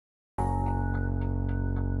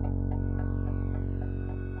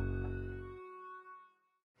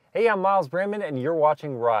Hey, I'm Miles Brandman and you're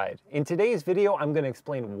watching Ride. In today's video, I'm going to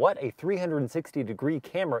explain what a 360-degree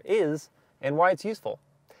camera is and why it's useful.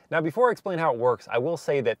 Now, before I explain how it works, I will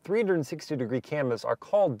say that 360-degree cameras are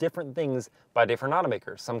called different things by different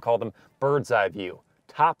automakers. Some call them bird's eye view,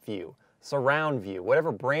 top view, surround view,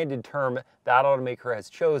 whatever branded term that automaker has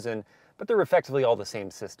chosen, but they're effectively all the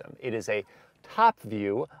same system. It is a top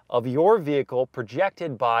view of your vehicle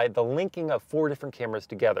projected by the linking of 4 different cameras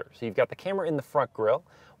together. So you've got the camera in the front grille,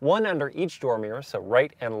 one under each door mirror, so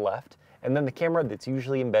right and left, and then the camera that's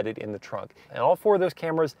usually embedded in the trunk. And all 4 of those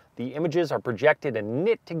cameras, the images are projected and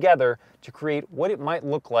knit together to create what it might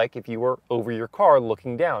look like if you were over your car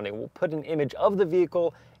looking down. It will put an image of the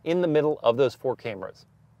vehicle in the middle of those 4 cameras.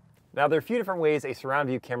 Now, there are a few different ways a surround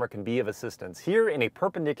view camera can be of assistance. Here, in a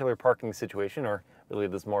perpendicular parking situation, or really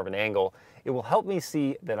this is more of an angle, it will help me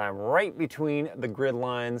see that I'm right between the grid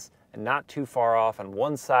lines and not too far off on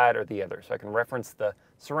one side or the other. So I can reference the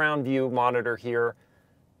surround view monitor here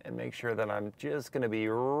and make sure that I'm just going to be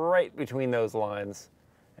right between those lines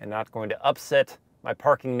and not going to upset my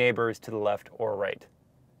parking neighbors to the left or right.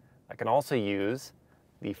 I can also use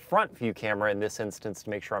the front view camera in this instance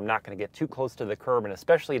to make sure I'm not going to get too close to the curb, and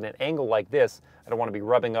especially at an angle like this, I don't want to be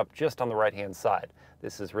rubbing up just on the right-hand side.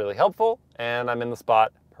 This is really helpful, and I'm in the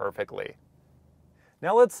spot perfectly.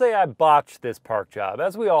 Now let's say I botched this park job,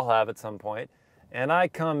 as we all have at some point, and I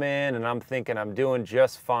come in and I'm thinking I'm doing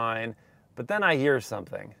just fine, but then I hear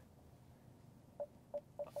something.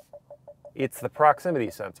 It's the proximity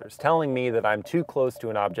sensors telling me that I'm too close to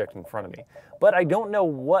an object in front of me. But I don't know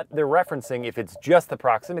what they're referencing if it's just the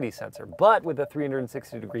proximity sensor. But with a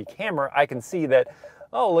 360-degree camera, I can see that,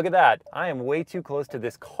 oh, look at that. I am way too close to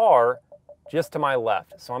this car just to my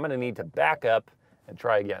left. So I'm going to need to back up and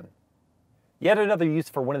try again. Yet another use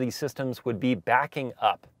for one of these systems would be backing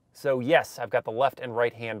up. So yes, I've got the left and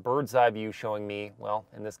right hand bird's eye view showing me, well,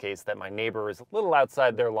 in this case, that my neighbor is a little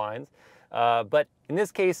outside their lines. But in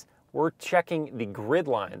this case, we're checking the grid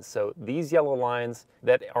lines. So these yellow lines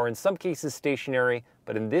that are in some cases stationary,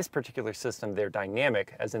 but in this particular system, they're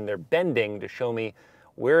dynamic, as in they're bending to show me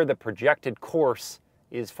where the projected course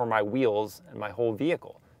is for my wheels and my whole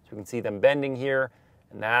vehicle. So we can see them bending here,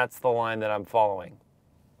 and that's the line that I'm following.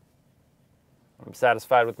 When I'm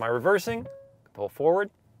satisfied with my reversing, I can pull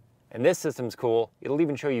forward. And this system's cool. It'll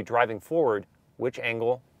even show you driving forward which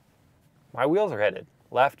angle my wheels are headed.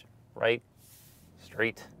 Left, right,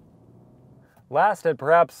 straight. Last and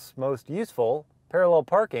perhaps most useful, parallel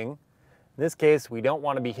parking. In this case, we don't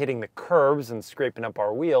want to be hitting the curbs and scraping up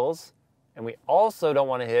our wheels, and we also don't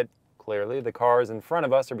want to hit, clearly, the cars in front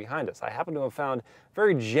of us or behind us. I happen to have found a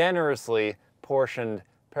very generously portioned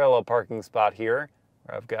parallel parking spot here,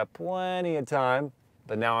 where I've got plenty of time,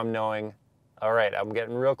 but now I'm knowing, all right, I'm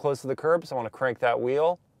getting real close to the curb, so I want to crank that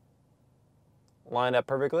wheel, line up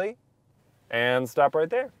perfectly, and stop right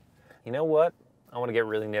there. You know what? I want to get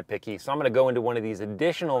really nitpicky, so I'm going to go into one of these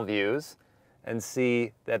additional views and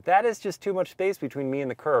see that that is just too much space between me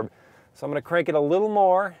and the curb. So I'm going to crank it a little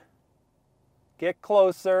more, get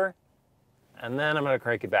closer, and then I'm going to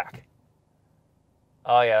crank it back.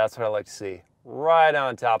 Oh yeah, that's what I like to see. Right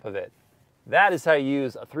on top of it. That is how you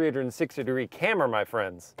use a 360-degree camera, my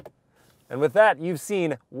friends. And with that, you've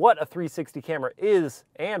seen what a 360 camera is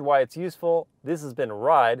and why it's useful. This has been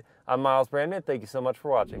Ride. I'm Miles Brandman. Thank you so much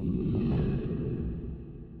for watching.